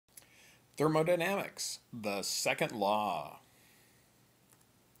Thermodynamics, the second law.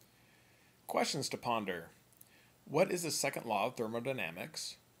 Questions to ponder. What is the second law of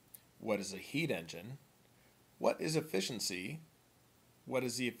thermodynamics? What is a heat engine? What is efficiency? What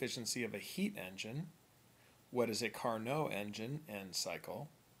is the efficiency of a heat engine? What is a Carnot engine and cycle?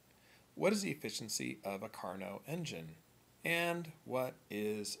 What is the efficiency of a Carnot engine? And what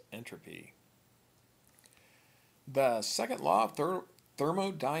is entropy? The second law of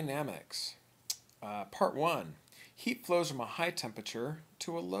thermodynamics. Part 1. Heat flows from a high temperature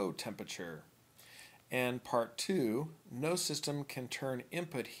to a low temperature. And Part 2. No system can turn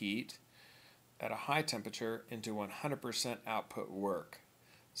input heat at a high temperature into 100% output work.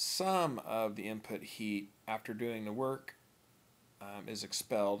 Some of the input heat after doing the work is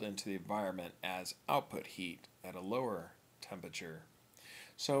expelled into the environment as output heat at a lower temperature.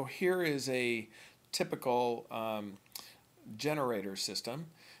 So here is a typical generator system.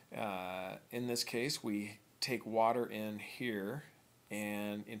 In this case, we take water in here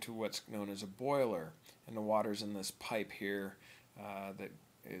and into what's known as a boiler, and the water's in this pipe here that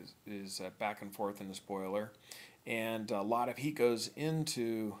is back and forth in this boiler, and a lot of heat goes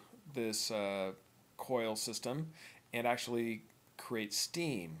into this coil system and actually creates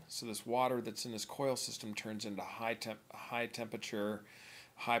steam. So this water that's in this coil system turns into high temperature,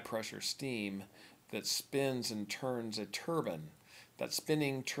 high pressure steam that spins and turns a turbine. That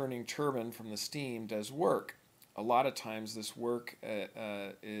spinning, turning turbine from the steam does work. A lot of times this work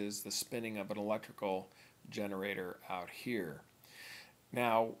is the spinning of an electrical generator out here.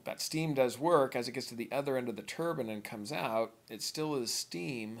 Now, that steam does work. As it gets to the other end of the turbine and comes out, it still is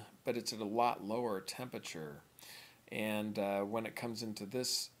steam, but it's at a lot lower temperature. And when it comes into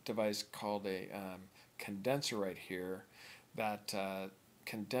this device called a condenser right here, that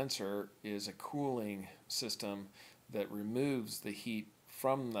condenser is a cooling system that removes the heat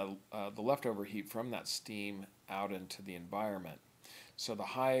from the leftover heat from that steam out into the environment. So the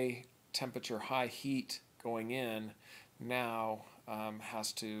high temperature, high heat going in now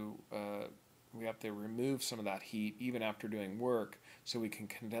we have to remove some of that heat even after doing work so we can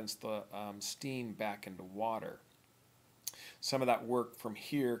condense the steam back into water. Some of that work from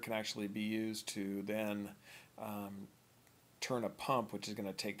here can actually be used to then turn a pump, which is going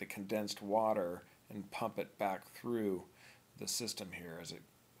to take the condensed water and pump it back through the system here as it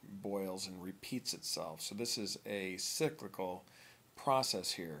boils and repeats itself. So this is a cyclical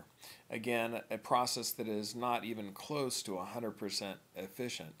process here. Again, a process that is not even close to 100%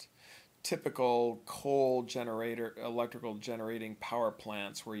 efficient. Typical coal generator, electrical generating power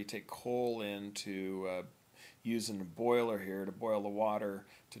plants where you take coal in to using a boiler here to boil the water,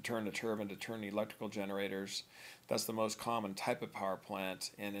 to turn the turbine, to turn the electrical generators. That's the most common type of power plant,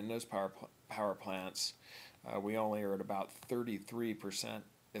 and in those power plants we only are at about 33%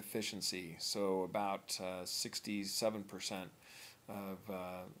 efficiency, so about 67% of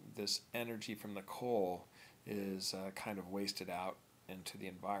this energy from the coal is kind of wasted out into the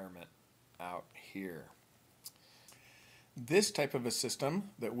environment out here. This type of a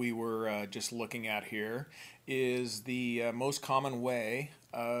system that we were just looking at here is the most common way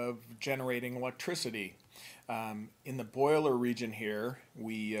of generating electricity. In the boiler region here,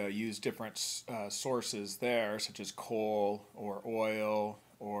 we use different sources there, such as coal or oil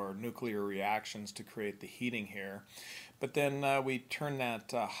or nuclear reactions to create the heating here. But then we turn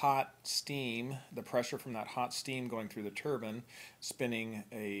that hot steam, the pressure from that hot steam going through the turbine, spinning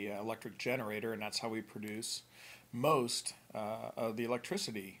a electric generator, and that's how we produce most of the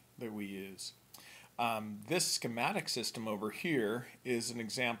electricity that we use. This schematic system over here is an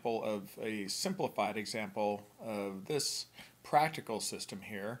example of a simplified example of this practical system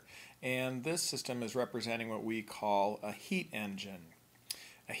here, and this system is representing what we call a heat engine.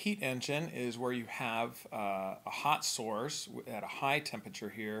 A heat engine is where you have a hot source at a high temperature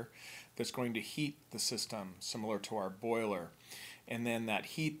here that's going to heat the system, similar to our boiler. And then that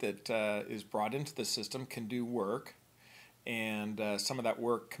heat that is brought into the system can do work, and some of that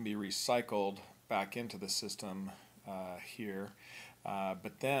work can be recycled back into the system here.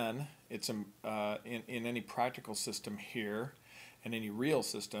 But then it's in any practical system here, in any real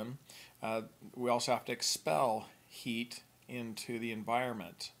system, we also have to expel heat into the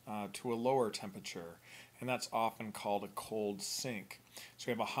environment to a lower temperature, and that's often called a cold sink. So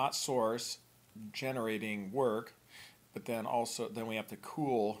we have a hot source generating work, but then we have to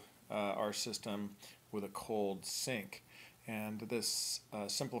cool our system with a cold sink, and this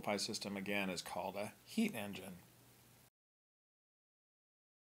simplified system again is called a heat engine.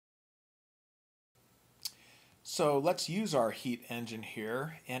 So let's use our heat engine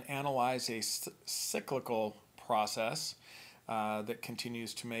here and analyze a cyclical process that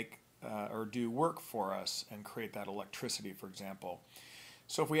continues to make or do work for us and create that electricity, for example.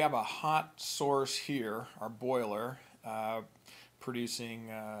 So if we have a hot source here, our boiler, producing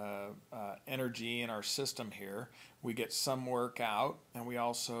energy in our system here, we get some work out, and we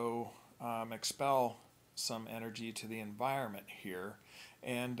also expel some energy to the environment here,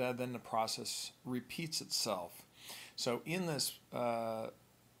 and then the process repeats itself. So in this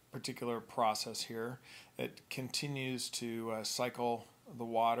particular process here, it continues to cycle the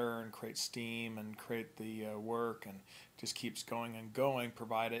water and create steam and create the work, and just keeps going and going,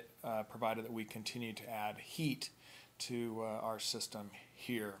 provided that we continue to add heat to our system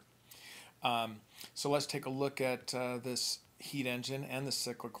here. So let's take a look at this heat engine and the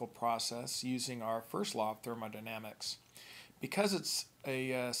cyclical process using our first law of thermodynamics. Because it's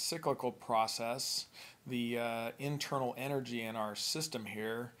a cyclical process, the internal energy in our system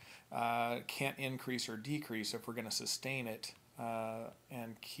here can't increase or decrease if we're going to sustain it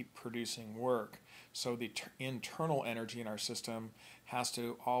and keep producing work. So the internal energy in our system has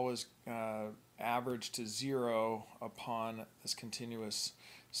to always average to zero upon this continuous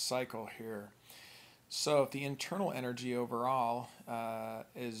cycle here. So if the internal energy overall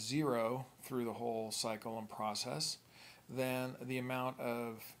is zero through the whole cycle and process, then the amount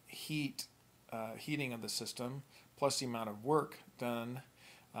of heating of the system plus the amount of work done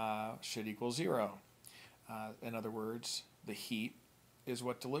should equal zero. In other words, the heat is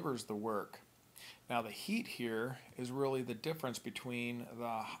what delivers the work. Now the heat here is really the difference between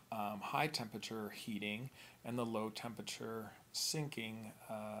the high temperature heating and the low temperature sinking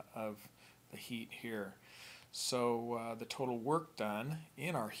of the heat here. So the total work done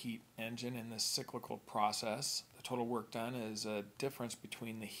in our heat engine in this cyclical process, the total work done is a difference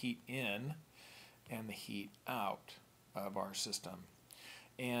between the heat in and the heat out of our system.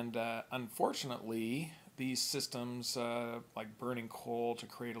 And unfortunately, these systems, like burning coal to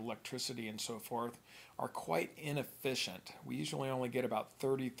create electricity and so forth, are quite inefficient. We usually only get about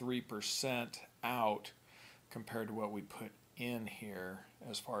 33% out compared to what we put in here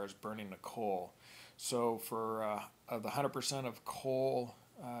as far as burning the coal. So for the 100% of coal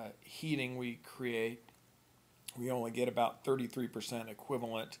heating we create, we only get about 33%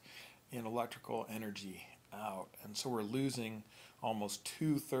 equivalent in electrical energy out. And so we're losing almost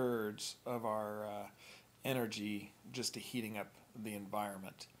 2/3 of our energy just to heating up the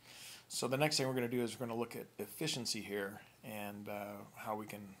environment. So the next thing we're going to do is we're going to look at efficiency here and how we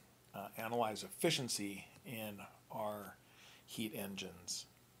can analyze efficiency in our heat engines.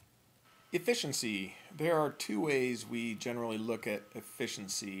 Efficiency. There are two ways we generally look at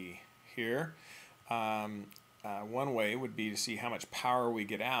efficiency here. One way would be to see how much power we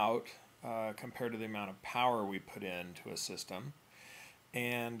get out compared to the amount of power we put into a system.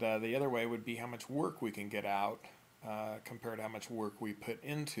 And the other way would be how much work we can get out compared to how much work we put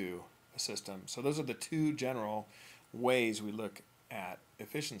into a system. So those are the two general ways we look at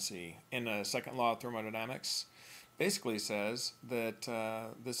efficiency. In the second law of thermodynamics, basically says that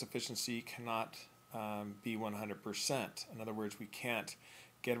this efficiency cannot be 100%. In other words, we can't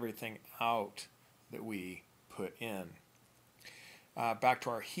get everything out that we put in. Back to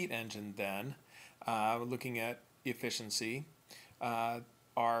our heat engine then, looking at efficiency.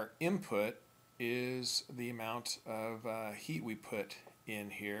 Our input is the amount of heat we put in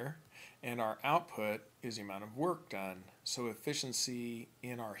here, and our output is the amount of work done. So efficiency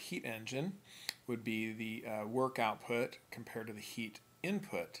in our heat engine would be the work output compared to the heat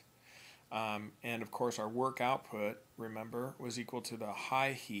input. And of course our work output, remember, was equal to the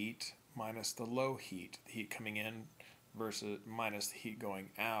high heat minus the low heat, the heat coming in versus minus the heat going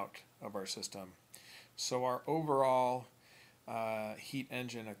out of our system. So our overall heat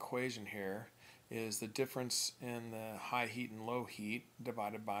engine equation here is the difference in the high heat and low heat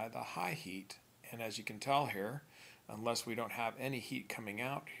divided by the high heat. And as you can tell here, unless we don't have any heat coming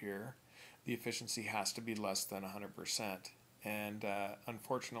out here, the efficiency has to be less than 100%. And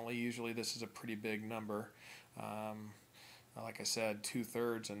unfortunately, usually this is a pretty big number. Like I said,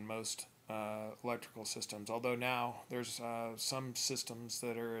 2/3 in most electrical systems, although now there's some systems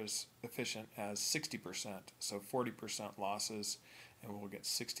that are as efficient as 60%, so 40% losses, and we'll get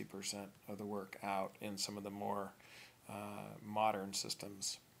 60% of the work out in some of the more modern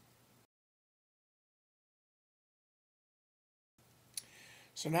systems.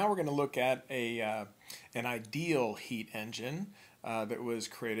 So now we're going to look at an ideal heat engine that was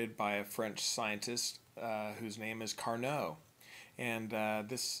created by a French scientist whose name is Carnot. And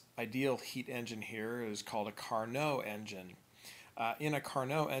this ideal heat engine here is called a Carnot engine. In a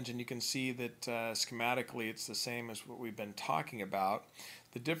Carnot engine, you can see that schematically it's the same as what we've been talking about.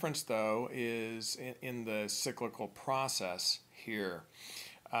 The difference, though, is in the cyclical process here.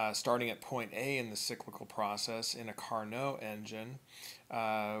 starting at point A in the cyclical process in a Carnot engine,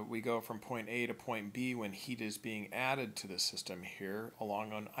 we go from point A to point B when heat is being added to the system here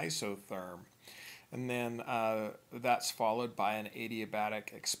along an isotherm. And then that's followed by an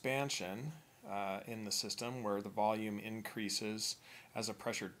adiabatic expansion in the system where the volume increases as the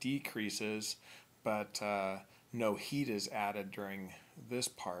pressure decreases, but no heat is added during this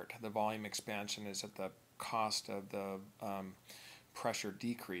part. The volume expansion is at the cost of the pressure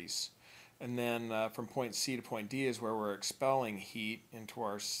decrease. And then from point C to point D is where we're expelling heat into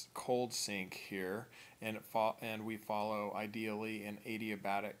our cold sink here, and we follow ideally an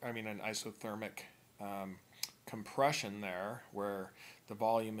isothermic compression there, where the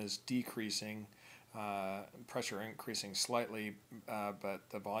volume is decreasing, pressure increasing slightly, but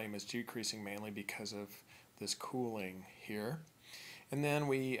the volume is decreasing mainly because of this cooling here. And then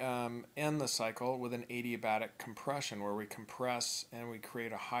we end the cycle with an adiabatic compression, where we compress and we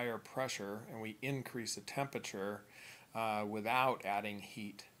create a higher pressure and we increase the temperature without adding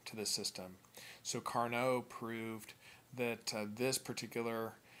heat to the system. So Carnot proved that this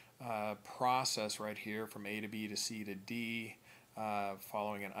particular process right here from A to B to C to D,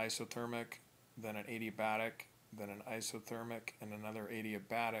 following an isothermic, then an adiabatic, then an isothermic, and another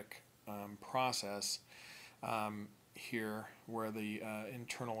adiabatic process here, where the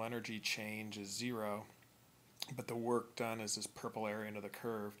internal energy change is 0, but the work done is this purple area under the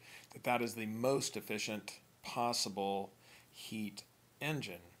curve, that is the most efficient possible heat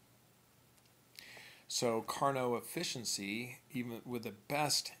engine. So Carnot efficiency, even with the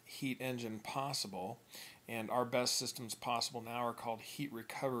best heat engine possible, and our best systems possible now are called heat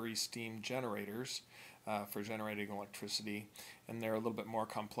recovery steam generators for generating electricity, and they're a little bit more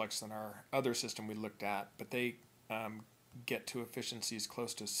complex than our other system we looked at, but they get to efficiencies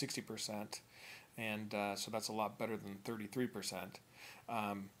close to 60%, and so that's a lot better than 33%.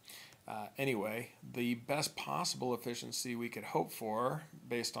 Anyway, the best possible efficiency we could hope for,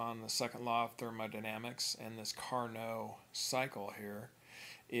 based on the second law of thermodynamics and this Carnot cycle here,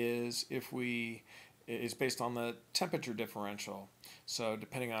 is based on the temperature differential. So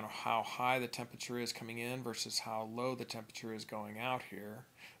depending on how high the temperature is coming in versus how low the temperature is going out here,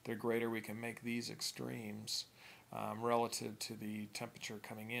 the greater we can make these extremes relative to the temperature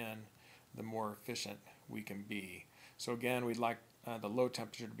coming in, the more efficient we can be. So again, we'd like the low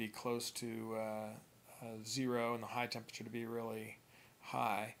temperature to be close to 0 and the high temperature to be really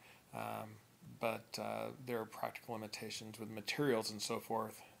high, but there are practical limitations with materials and so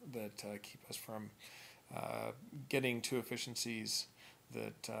forth that keep us from getting to efficiencies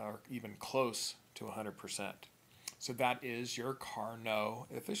that are even close to 100%. So that is your Carnot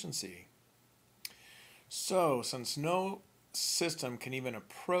efficiency. So since no system can even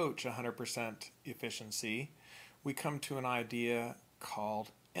approach 100% efficiency, we come to an idea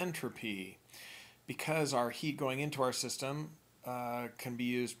called entropy. Because our heat going into our system can be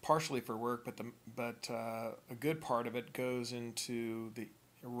used partially for work, but a good part of it goes into the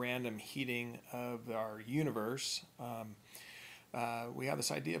random heating of our universe, we have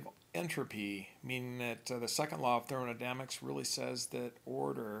this idea of entropy, meaning that the second law of thermodynamics really says that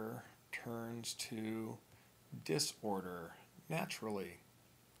order turns to disorder naturally.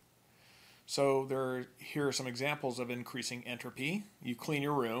 So here are some examples of increasing entropy. You clean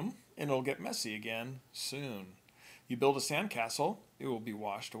your room and it'll get messy again soon. You build a sandcastle, it will be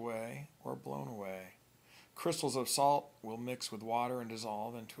washed away or blown away. Crystals of salt will mix with water and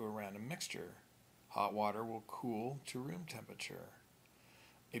dissolve into a random mixture. Hot water will cool to room temperature.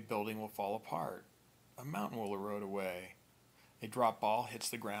 A building will fall apart. A mountain will erode away. A drop ball hits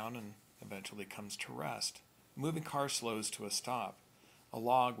the ground and eventually comes to rest. A moving car slows to a stop. A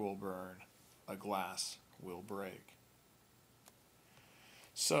log will burn. A glass will break.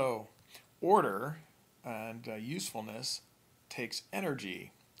 So, order and usefulness takes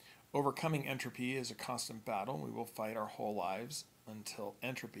energy. Overcoming entropy is a constant battle we will fight our whole lives until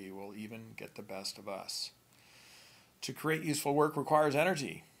entropy will even get the best of us. To create useful work requires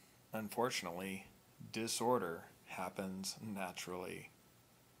energy. Unfortunately, disorder happens naturally.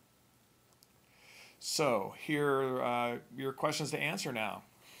 So, here are your questions to answer now.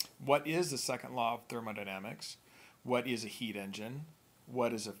 What is the second law of thermodynamics? What is a heat engine?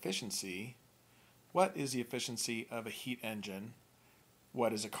 What is efficiency? What is the efficiency of a heat engine?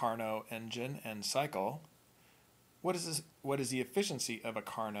 What is a Carnot engine and cycle? What is the efficiency of a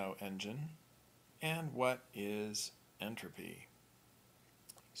Carnot engine? And what is entropy?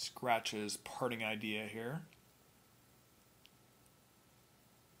 Scratch's parting idea here.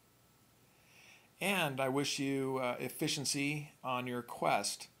 And I wish you efficiency on your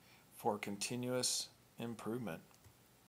quest for continuous improvement.